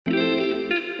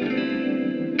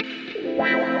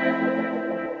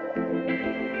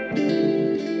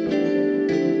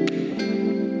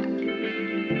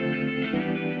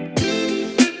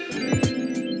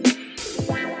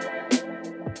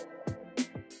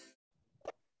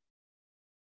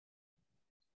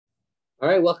All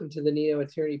right, welcome to the Nienow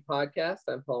Tierney Podcast.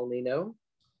 I'm Paul Nienow.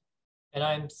 And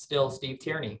I'm still Steve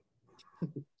Tierney.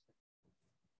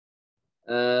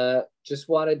 Just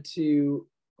wanted to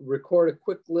record a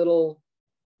quick little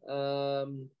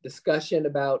discussion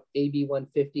about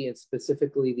AB-150 and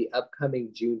specifically the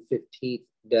upcoming June 15th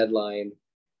deadline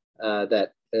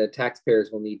that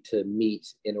taxpayers will need to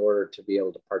meet in order to be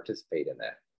able to participate in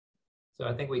that. So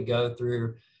I think we go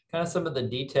through kind of some of the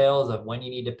details of when you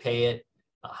need to pay it,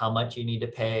 how much you need to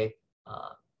pay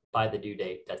by the due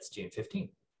date. That's June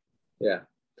 15th. Yeah.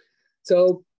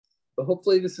 So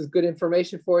hopefully this is good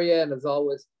information for you. And as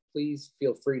always, please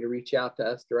feel free to reach out to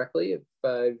us directly if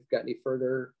you've got any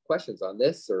further questions on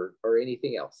this or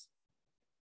anything else.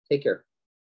 Take care.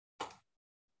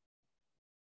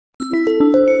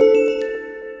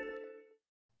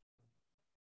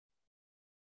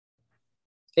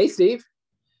 Hey, Steve.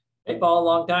 Hey, Paul,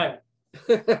 long time.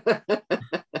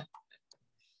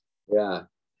 Yeah,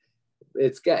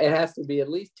 it has to be at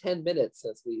least 10 minutes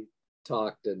since we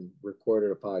talked and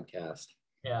recorded a podcast.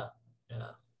 Yeah.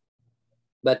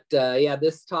 But yeah,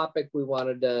 this topic we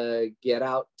wanted to get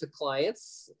out to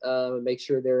clients, make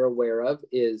sure they're aware of,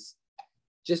 is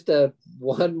just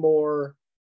one more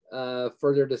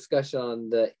further discussion on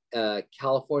the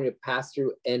California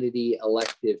pass-through entity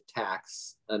elective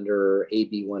tax under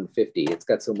AB-150. It's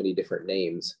got so many different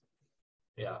names.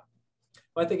 Yeah.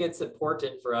 Well, I think it's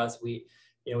important for us. We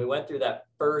went through that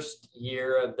first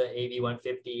year of the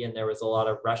AB-150 and there was a lot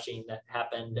of rushing that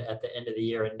happened at the end of the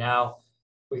year. And now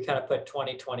we kind of put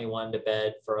 2021 to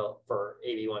bed for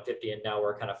AB-150. And now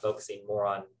we're kind of focusing more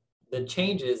on the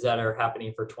changes that are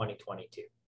happening for 2022.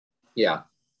 Yeah.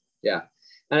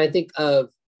 And I think the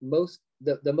most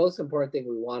important thing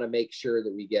we want to make sure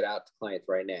that we get out to clients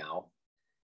right now.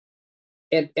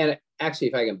 And actually,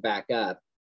 if I can back up,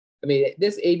 I mean,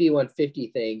 this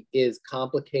AB-150 thing is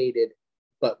complicated,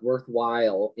 but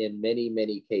worthwhile in many,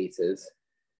 many cases.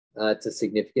 It's a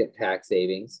significant tax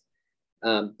savings,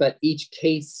 but each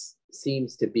case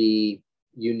seems to be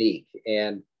unique.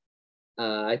 And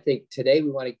I think today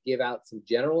we want to give out some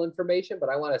general information, but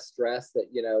I want to stress that,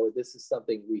 this is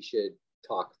something we should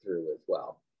talk through as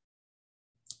well.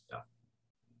 Yeah.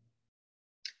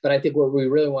 But I think what we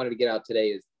really wanted to get out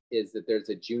today is that there's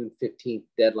a June 15th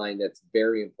deadline that's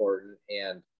very important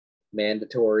and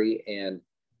mandatory, and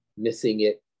missing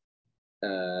it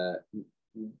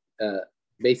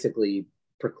basically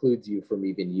precludes you from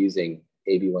even using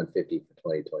AB-150 for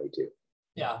 2022.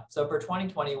 Yeah. So for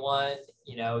 2021,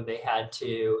 they had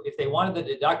to, if they wanted the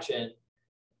deduction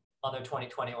on their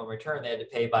 2021 return, they had to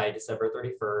pay by December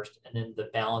 31st, and then the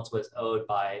balance was owed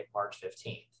by March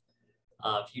 15th.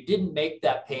 If you didn't make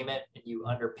that payment and you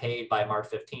underpaid by March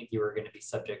 15th, you were going to be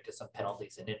subject to some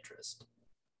penalties and interest.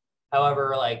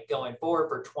 However, like going forward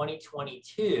for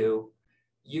 2022,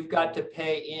 you've got to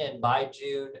pay in by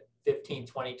June 15,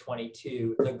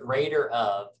 2022, the greater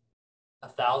of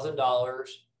 $1,000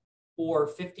 or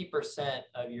 50%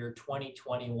 of your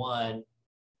 2021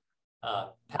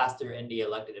 pass-through entity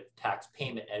elective tax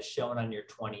payment as shown on your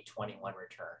 2021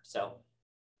 return. So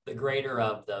the greater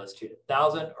of those two,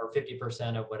 1,000 or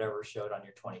 50% of whatever showed on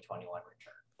your 2021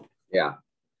 return. Yeah.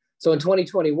 So in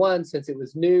 2021, since it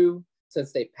was new,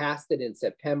 since they passed it in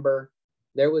September,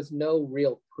 there was no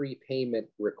real prepayment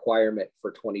requirement for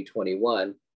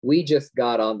 2021. We just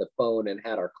got on the phone and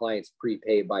had our clients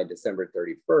prepay by December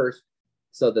 31st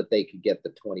so that they could get the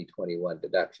 2021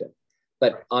 deduction.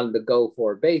 But right. On the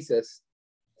go-forward basis,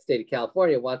 the state of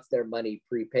California wants their money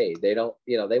prepaid. They don't,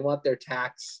 they want their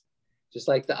tax, just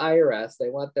like the IRS, they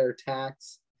want their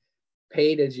tax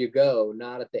paid as you go,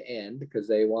 not at the end, because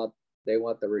they want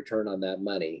the return on that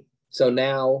money. So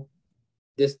now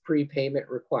this prepayment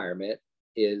requirement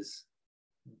is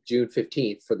June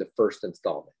 15th for the first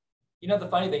installment. The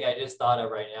funny thing I just thought of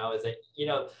right now is that,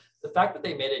 the fact that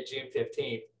they made it June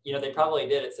 15th, they probably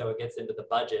did it so it gets into the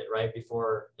budget right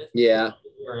before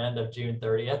or end of June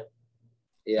 30th.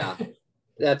 Yeah,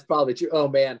 that's probably true. Oh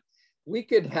man, we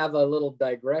could have a little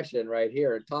digression right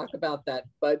here and talk about that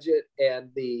budget and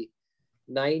the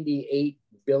 $98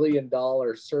 billion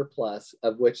surplus,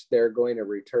 of which they're going to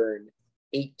return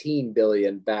 $18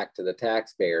 billion back to the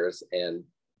taxpayers and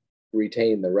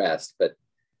retain the rest. But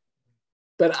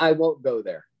I won't go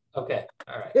there. Okay.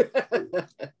 All right.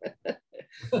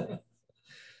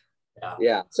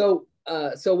 Yeah. So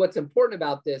what's important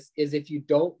about this is if you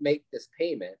don't make this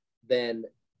payment, then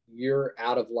you're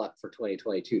out of luck for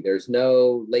 2022. There's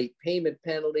no late payment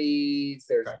penalties.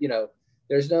 There's, right.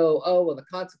 There's no, the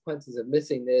consequences of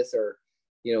missing this or,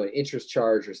 an interest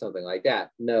charge or something like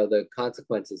that. No, the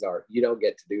consequences are you don't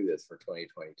get to do this for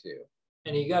 2022.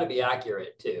 And you got to be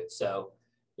accurate too. So,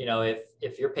 you know,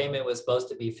 if your payment was supposed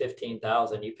to be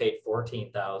 15,000, you paid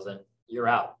 14,000, you're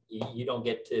out. You don't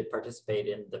get to participate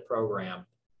in the program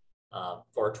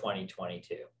for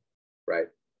 2022. Right.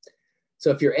 So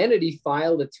if your entity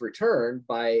filed its return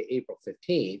by April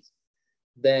 15th,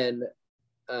 then,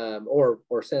 or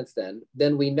since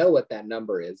then we know what that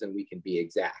number is and we can be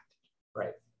exact.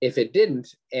 Right. If it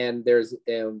didn't, and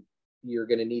you're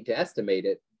going to need to estimate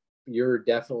it, you're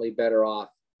definitely better off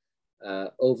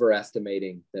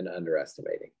overestimating than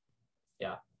underestimating.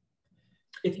 Yeah.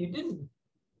 If you didn't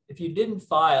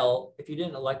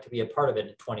elect to be a part of it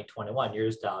in 2021, you're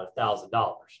just down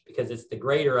 $1,000 because it's the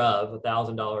greater of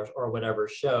 $1,000 or whatever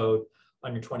showed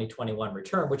on your 2021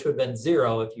 return, which would have been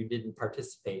zero if you didn't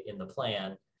participate in the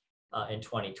plan in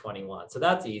 2021. So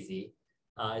that's easy.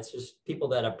 It's just people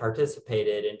that have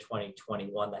participated in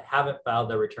 2021 that haven't filed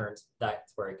their returns,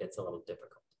 that's where it gets a little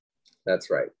difficult.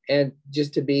 That's right. And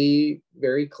just to be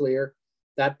very clear,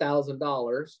 that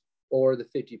 $1,000 or the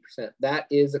 50%, that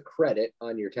is a credit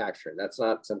on your tax return. That's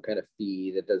not some kind of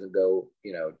fee that doesn't go,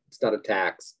 it's not a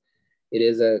tax. It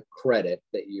is a credit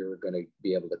that you're going to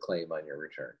be able to claim on your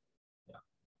return.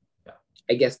 Yeah.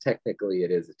 I guess technically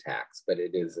it is a tax, but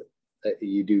it is,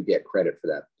 you do get credit for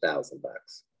that $1,000.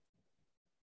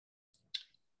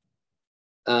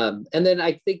 And then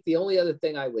I think the only other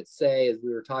thing I would say is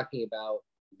we were talking about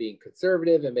being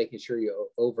conservative and making sure you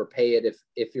overpay it.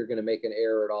 If you're going to make an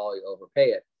error at all, you overpay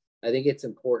it. I think it's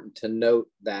important to note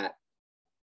that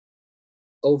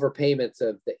overpayments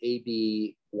of the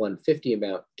AB-150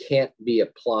 amount can't be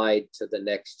applied to the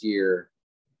next year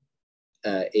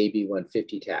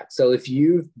AB-150 tax. So if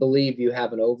you believe you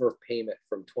have an overpayment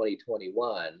from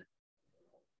 2021,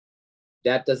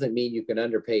 that doesn't mean you can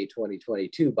underpay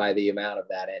 2022 by the amount of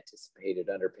that anticipated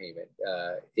underpayment.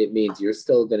 It means you're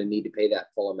still going to need to pay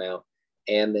that full amount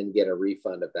and then get a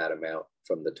refund of that amount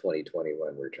from the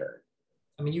 2021 return.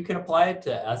 I mean, you can apply it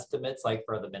to estimates like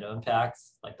for the minimum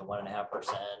tax, like the 1.5%,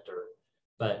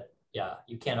 but yeah,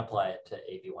 you can't apply it to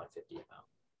AB-150 amount.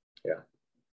 Yeah.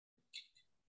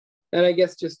 And I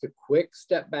guess just a quick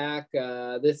step back,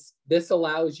 this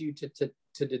allows you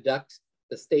to deduct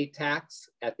the state tax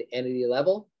at the entity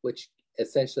level, which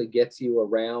essentially gets you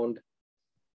around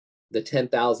the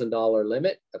 $10,000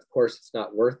 limit. Of course, it's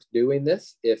not worth doing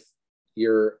this if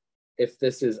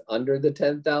this is under the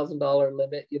 $10,000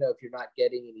 limit, if you're not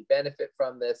getting any benefit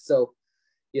from this. So,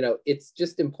 it's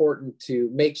just important to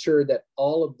make sure that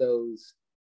all of those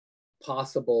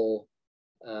possible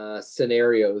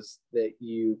scenarios that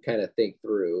you kind of think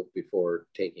through before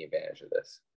taking advantage of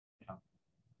this. Yeah.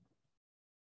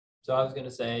 So I was going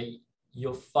to say,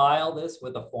 you'll file this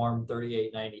with a Form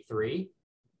 3893.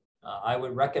 I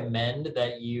would recommend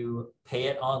that you pay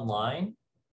it online,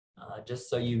 just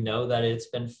so you know that it's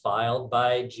been filed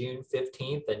by June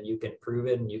 15th and you can prove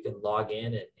it and you can log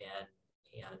in and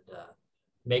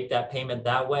make that payment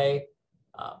that way.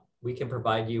 We can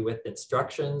provide you with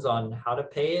instructions on how to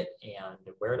pay it and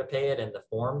where to pay it and the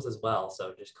forms as well.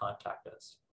 So just contact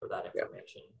us for that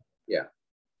information. Yeah.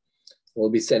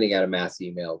 We'll be sending out a mass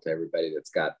email to everybody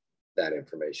that's got that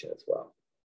information as well.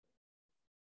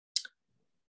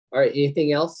 All right,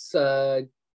 anything else?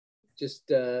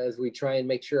 Just as we try and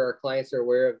make sure our clients are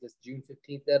aware of this June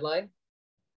 15th deadline?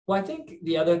 Well, I think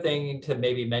the other thing to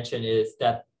maybe mention is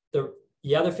that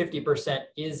the other 50%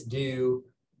 is due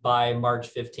by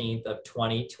March 15th of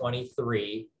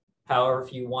 2023. However,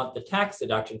 if you want the tax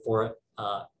deduction for it,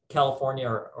 California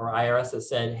or IRS has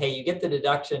said, hey, you get the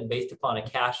deduction based upon a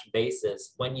cash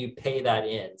basis when you pay that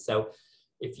in. So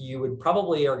if you would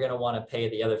probably are going to want to pay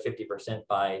the other 50%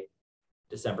 by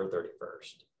December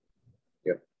 31st.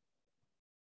 Yep.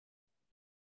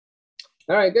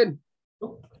 All right, good.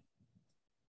 Cool.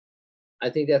 I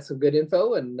think that's some good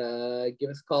info, and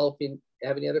give us a call if you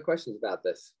have any other questions about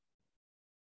this.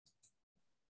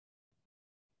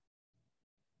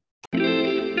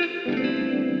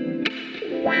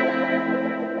 Wow.